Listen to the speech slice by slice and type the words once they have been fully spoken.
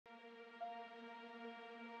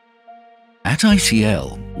At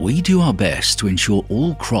ICL, we do our best to ensure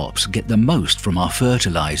all crops get the most from our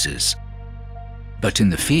fertilizers. But in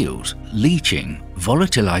the field, leaching,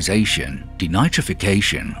 volatilization,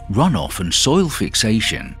 denitrification, runoff and soil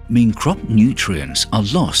fixation mean crop nutrients are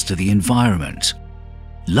lost to the environment.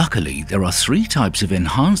 Luckily, there are 3 types of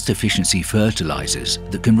enhanced efficiency fertilizers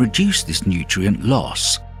that can reduce this nutrient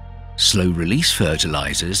loss: slow-release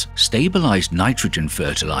fertilizers, stabilized nitrogen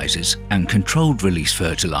fertilizers, and controlled-release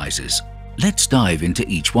fertilizers. Let's dive into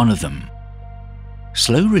each one of them.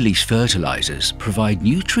 Slow-release fertilizers provide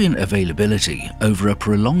nutrient availability over a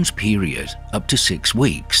prolonged period, up to 6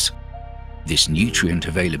 weeks. This nutrient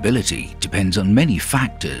availability depends on many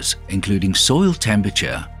factors, including soil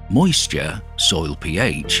temperature, moisture, soil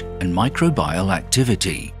pH, and microbial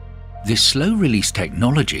activity. This slow-release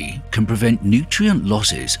technology can prevent nutrient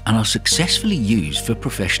losses and are successfully used for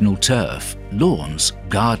professional turf, lawns,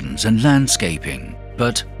 gardens, and landscaping.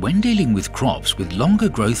 But when dealing with crops with longer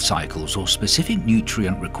growth cycles or specific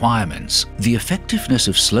nutrient requirements, the effectiveness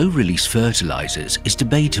of slow-release fertilizers is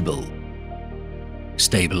debatable.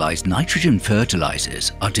 Stabilized nitrogen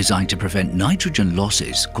fertilizers are designed to prevent nitrogen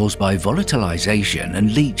losses caused by volatilization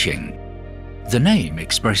and leaching. The name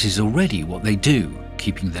expresses already what they do,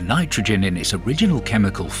 keeping the nitrogen in its original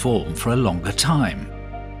chemical form for a longer time.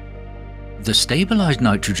 The stabilized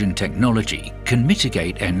nitrogen technology can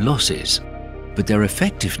mitigate N losses, but their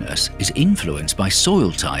effectiveness is influenced by soil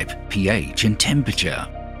type, pH, and temperature.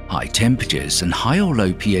 High temperatures and high or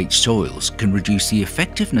low pH soils can reduce the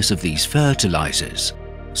effectiveness of these fertilizers.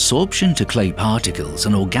 Sorption to clay particles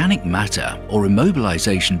and organic matter or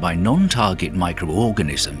immobilization by non-target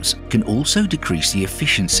microorganisms can also decrease the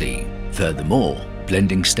efficiency. Furthermore,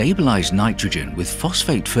 blending stabilized nitrogen with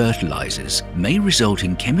phosphate fertilizers may result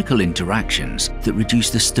in chemical interactions that reduce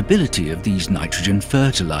the stability of these nitrogen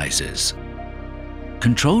fertilizers.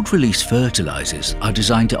 Controlled release fertilizers are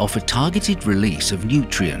designed to offer targeted release of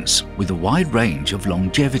nutrients with a wide range of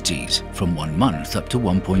longevities from 1 month up to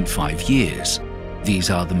 1.5 years. These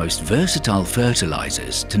are the most versatile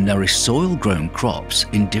fertilizers to nourish soil-grown crops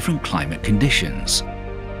in different climate conditions.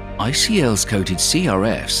 ICL's coated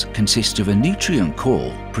CRFs consist of a nutrient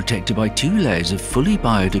core protected by 2 layers of fully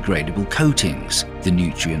biodegradable coatings. The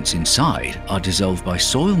nutrients inside are dissolved by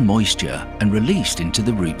soil moisture and released into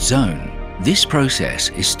the root zone. This process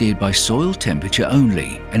is steered by soil temperature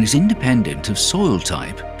only and is independent of soil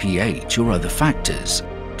type, pH, or other factors.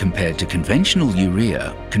 Compared to conventional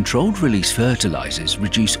urea, controlled release fertilizers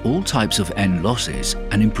reduce all types of N losses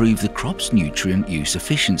and improve the crop's nutrient use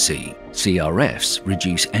efficiency. CRFs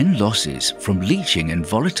reduce N losses from leaching and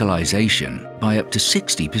volatilization by up to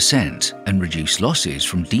 60% and reduce losses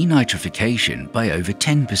from denitrification by over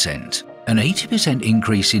 10%. An 80%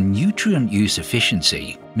 increase in nutrient use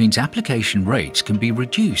efficiency means application rates can be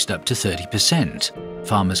reduced up to 30%.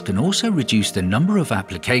 Farmers can also reduce the number of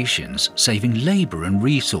applications, saving labor and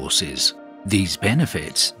resources. These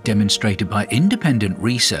benefits, demonstrated by independent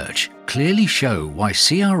research, clearly show why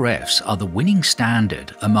CRFs are the winning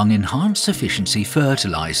standard among enhanced efficiency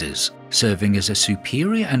fertilizers, serving as a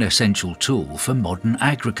superior and essential tool for modern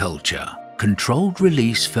agriculture. Controlled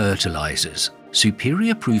release fertilizers.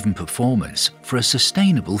 Superior proven performance for a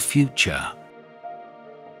sustainable future.